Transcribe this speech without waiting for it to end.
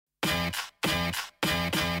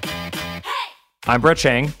I'm Brett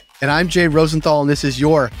Chang. And I'm Jay Rosenthal, and this is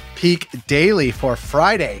your Peak Daily for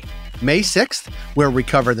Friday, May 6th, where we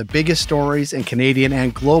cover the biggest stories in Canadian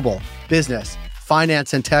and global business,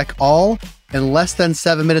 finance, and tech, all in less than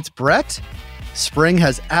 7 minutes. Brett, spring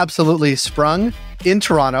has absolutely sprung in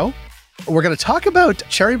Toronto. We're going to talk about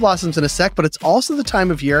cherry blossoms in a sec, but it's also the time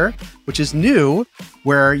of year, which is new,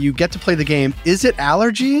 where you get to play the game, is it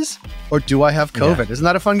allergies or do I have COVID? Yeah. Isn't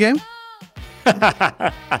that a fun game?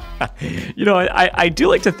 I do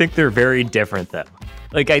like to think they're very different, though.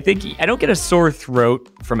 Like, I don't get a sore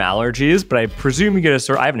throat from allergies, but I presume you get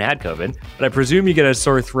I haven't had COVID, but I presume you get a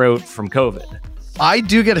sore throat from COVID. I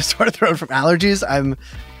do get a sore throat from allergies.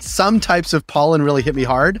 Some types of pollen really hit me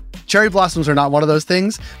hard. Cherry blossoms are not one of those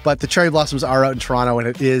things, but the cherry blossoms are out in Toronto, and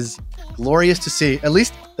it is glorious to see. At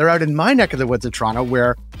least they're out in my neck of the woods in Toronto,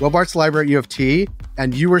 where Wilbart's Library at U of T,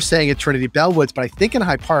 and you were saying at Trinity Bellwoods, but I think in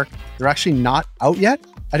Hyde Park, they're actually not out yet.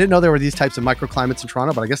 I didn't know there were these types of microclimates in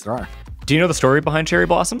Toronto, but I guess there are. Do you know the story behind cherry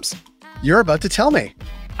blossoms? You're about to tell me.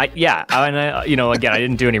 Again, I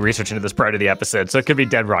didn't do any research into this prior to the episode, so it could be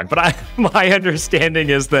dead wrong. But my understanding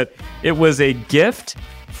is that it was a gift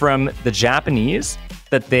from the Japanese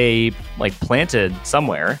that they planted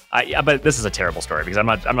somewhere. But this is a terrible story because I'm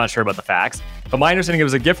not sure about the facts. But my understanding, it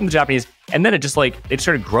was a gift from the Japanese, and then it just it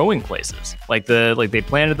started growing places. They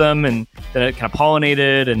planted them, and then it kind of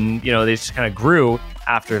pollinated, and they just kind of grew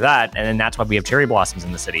after that. And then that's why we have cherry blossoms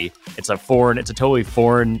in the city. It's a totally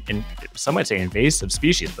foreign, and some might say invasive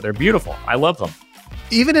species, but they're beautiful. I love them.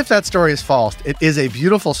 Even if that story is false, it is a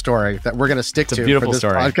beautiful story that we're going to stick to for this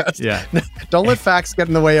podcast. Yeah. Don't let facts get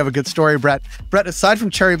in the way of a good story, Brett. Brett, aside from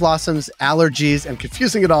cherry blossoms, allergies, and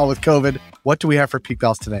confusing it all with COVID, what do we have for Peak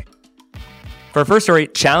Bells today? For our first story,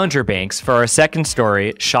 challenger banks. For our second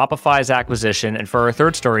story, Shopify's acquisition. And for our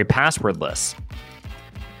third story, passwordless.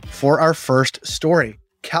 For our first story,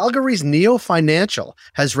 Calgary's Neo Financial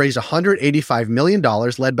has raised $185 million,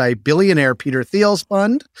 led by billionaire Peter Thiel's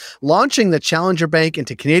fund, launching the challenger bank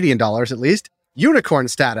into Canadian dollars, at least, unicorn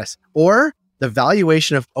status, or the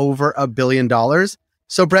valuation of over $1 billion.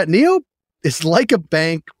 So, Brett, Neo is like a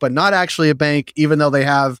bank, but not actually a bank, even though they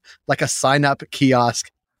have a sign-up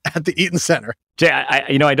kiosk at the Eaton Center. Jay,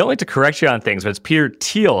 I don't like to correct you on things, but it's Peter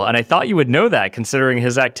Thiel, and I thought you would know that considering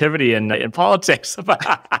his activity in politics.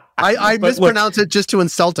 I mispronounce it just to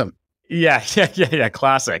insult him. Yeah,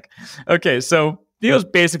 classic. Okay, so Thiel's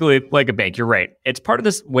basically like a bank. You're right. It's part of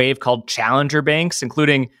this wave called challenger banks,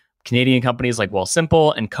 including Canadian companies like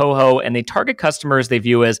Wealthsimple and Coho, and they target customers they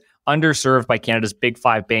view as underserved by Canada's big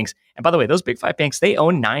five banks. And by the way, those big five banks, they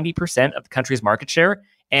own 90% of the country's market share,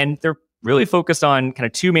 and they're really focused on kind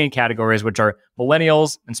of two main categories, which are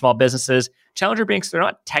millennials and small businesses. Challenger banks, they're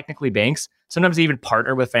not technically banks. Sometimes they even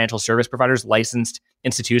partner with financial service providers, licensed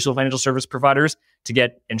institutional financial service providers, to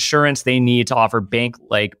get insurance they need to offer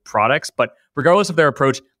bank-like products. But regardless of their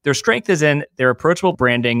approach, their strength is in their approachable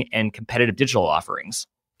branding and competitive digital offerings.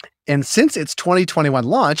 And since its 2021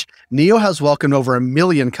 launch, Neo has welcomed over 1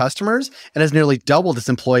 million customers and has nearly doubled its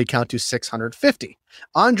employee count to 650.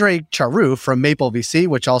 Andre Charu from Maple VC,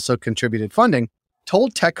 which also contributed funding,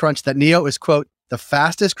 told TechCrunch that Neo is, quote, the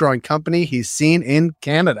fastest growing company he's seen in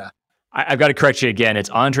Canada. I've got to correct you again. It's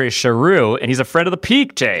Andre Charu, and he's a friend of the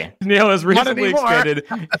Peak, Jay. Neo has recently expanded.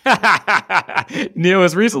 Neo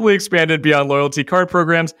has recently expanded beyond loyalty card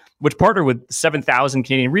programs, which partner with 7,000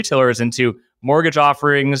 Canadian retailers into mortgage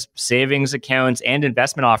offerings, savings accounts, and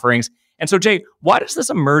investment offerings. And so, Jay, why does this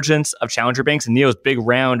emergence of challenger banks and Neo's big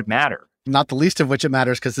round matter? Not the least of which it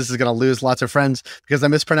matters, because this is going to lose lots of friends because I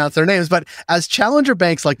mispronounced their names. But as challenger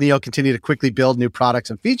banks like Neo continue to quickly build new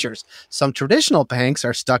products and features, some traditional banks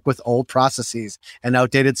are stuck with old processes and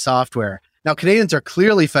outdated software. Now, Canadians are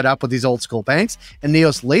clearly fed up with these old school banks, and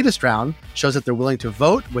Neo's latest round shows that they're willing to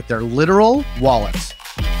vote with their literal wallets.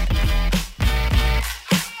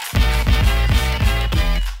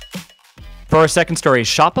 For our second story,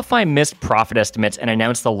 Shopify missed profit estimates and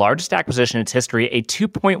announced the largest acquisition in its history, a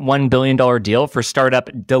 $2.1 billion deal for startup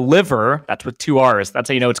Deliver, that's with 2 R's, that's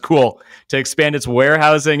how you know it's cool, to expand its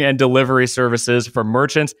warehousing and delivery services for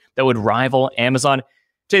merchants that would rival Amazon.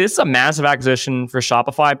 Jay, this is a massive acquisition for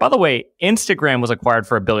Shopify. By the way, Instagram was acquired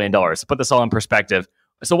for $1 billion, to put this all in perspective.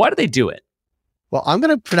 So why did they do it? Well, I'm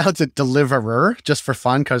going to pronounce it Deliverer just for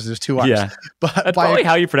fun because there's 2 R's. Yeah, but that's probably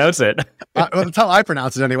how you pronounce it. That's how I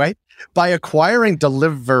pronounce it anyway. By acquiring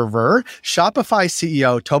Deliverr, Shopify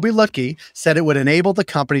CEO Toby Lutke said it would enable the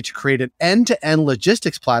company to create an end-to-end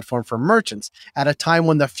logistics platform for merchants at a time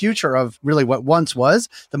when the future of really what once was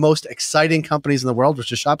the most exciting companies in the world,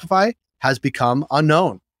 which is Shopify, has become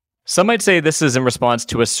unknown. Some might say this is in response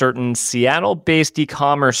to a certain Seattle-based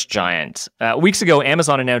e-commerce giant. Weeks ago,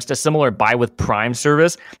 Amazon announced a similar Buy with Prime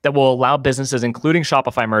service that will allow businesses, including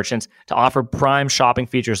Shopify merchants, to offer Prime shopping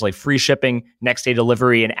features like free shipping, next-day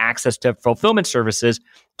delivery, and access to fulfillment services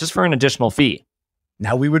just for an additional fee.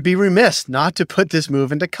 Now, we would be remiss not to put this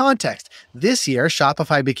move into context. This year,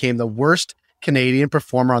 Shopify became the worst Canadian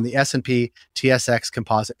performer on the S&P TSX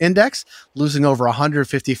Composite Index, losing over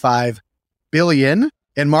 $155 billion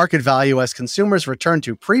in market value as consumers returned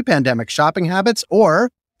to pre-pandemic shopping habits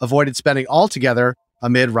or avoided spending altogether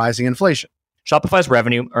amid rising inflation. Shopify's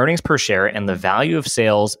revenue, earnings per share, and the value of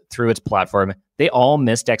sales through its platform, they all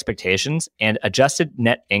missed expectations, and adjusted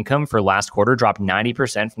net income for last quarter dropped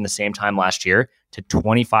 90% from the same time last year to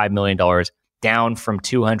 $25 million, down from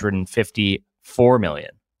 $254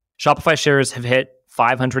 million. Shopify shares have hit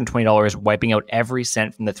 $520, wiping out every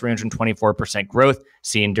cent from the 324% growth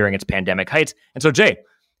seen during its pandemic heights. And so, Jay,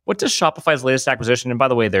 what does Shopify's latest acquisition, and by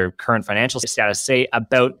the way, their current financial status, say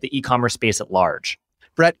about the e-commerce space at large?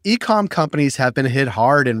 Brett, e-com companies have been hit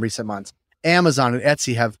hard in recent months. Amazon and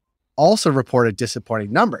Etsy have also reported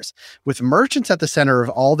disappointing numbers. With merchants at the center of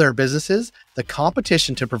all their businesses, the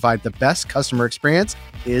competition to provide the best customer experience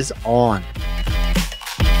is on.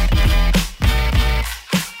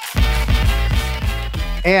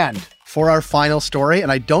 And for our final story,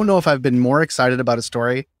 and I don't know if I've been more excited about a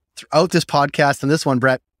story throughout this podcast than this one,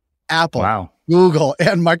 Brett, Apple, Google,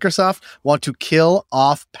 and Microsoft want to kill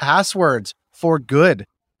off passwords for good.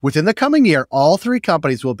 Within the coming year, all three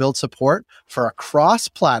companies will build support for a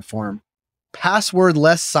cross-platform,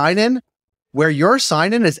 passwordless sign-in, where your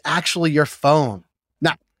sign-in is actually your phone.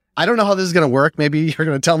 Now, I don't know how this is going to work. Maybe you're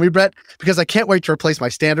going to tell me, Brett, because I can't wait to replace my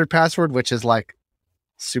standard password, which is like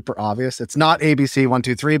super obvious. It's not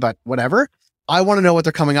ABC123, but whatever. I want to know what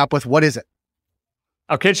they're coming up with. What is it?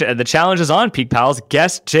 Okay, the challenge is on, Peak Pals.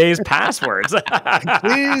 Guess Jay's passwords.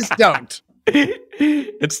 Please don't.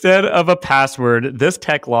 Instead of a password, this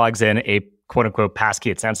tech logs in a quote-unquote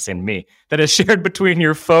passkey, it sounds the same to me, that is shared between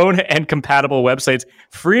your phone and compatible websites,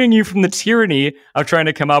 freeing you from the tyranny of trying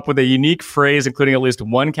to come up with a unique phrase, including at least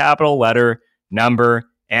one capital letter, number,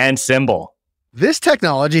 and symbol. This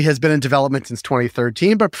technology has been in development since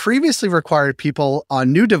 2013, but previously required people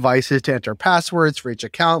on new devices to enter passwords for each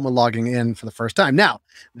account when logging in for the first time. Now,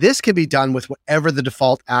 this can be done with whatever the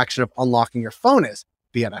default action of unlocking your phone is,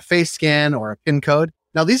 be it a face scan or a PIN code.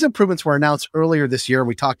 Now, these improvements were announced earlier this year.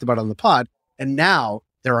 We talked about it on the pod, and now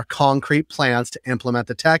there are concrete plans to implement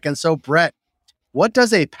the tech. And so, Brett, what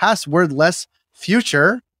does a passwordless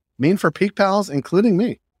future mean for Peak Pals, including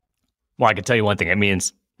me? Well, I can tell you one thing. It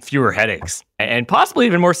means fewer headaches and possibly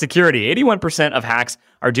even more security. 81% of hacks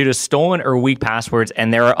are due to stolen or weak passwords,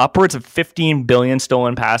 and there are upwards of 15 billion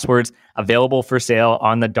stolen passwords available for sale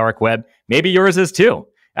on the dark web. Maybe yours is too.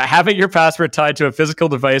 Having your password tied to a physical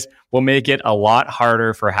device will make it a lot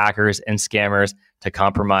harder for hackers and scammers to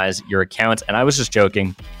compromise your accounts. And I was just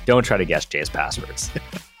joking. Don't try to guess Jay's passwords.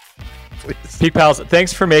 Peak Pals,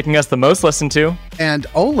 thanks for making us the most listened to and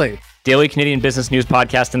only daily Canadian business news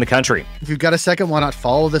podcast in the country. If you've got a second, why not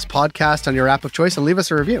follow this podcast on your app of choice and leave us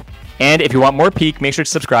a review? And if you want more Peak, make sure to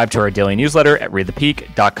subscribe to our daily newsletter at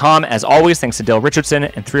readthepeak.com. As always, thanks to Dale Richardson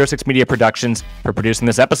and 306 Media Productions for producing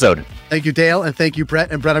this episode. Thank you, Dale, and thank you,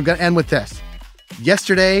 Brett. And Brett, I'm going to end with this.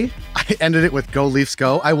 Yesterday, I ended it with Go Leafs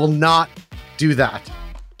Go. I will not do that.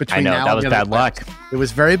 I know, that was bad luck. It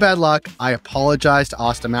was very bad luck. I apologize to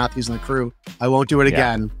Austin Matthews and the crew. I won't do it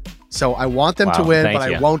again. So I want them to win, but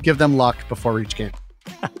I won't give them luck before each game.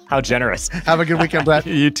 How generous. Have a good weekend, Brett.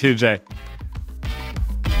 You too, Jay.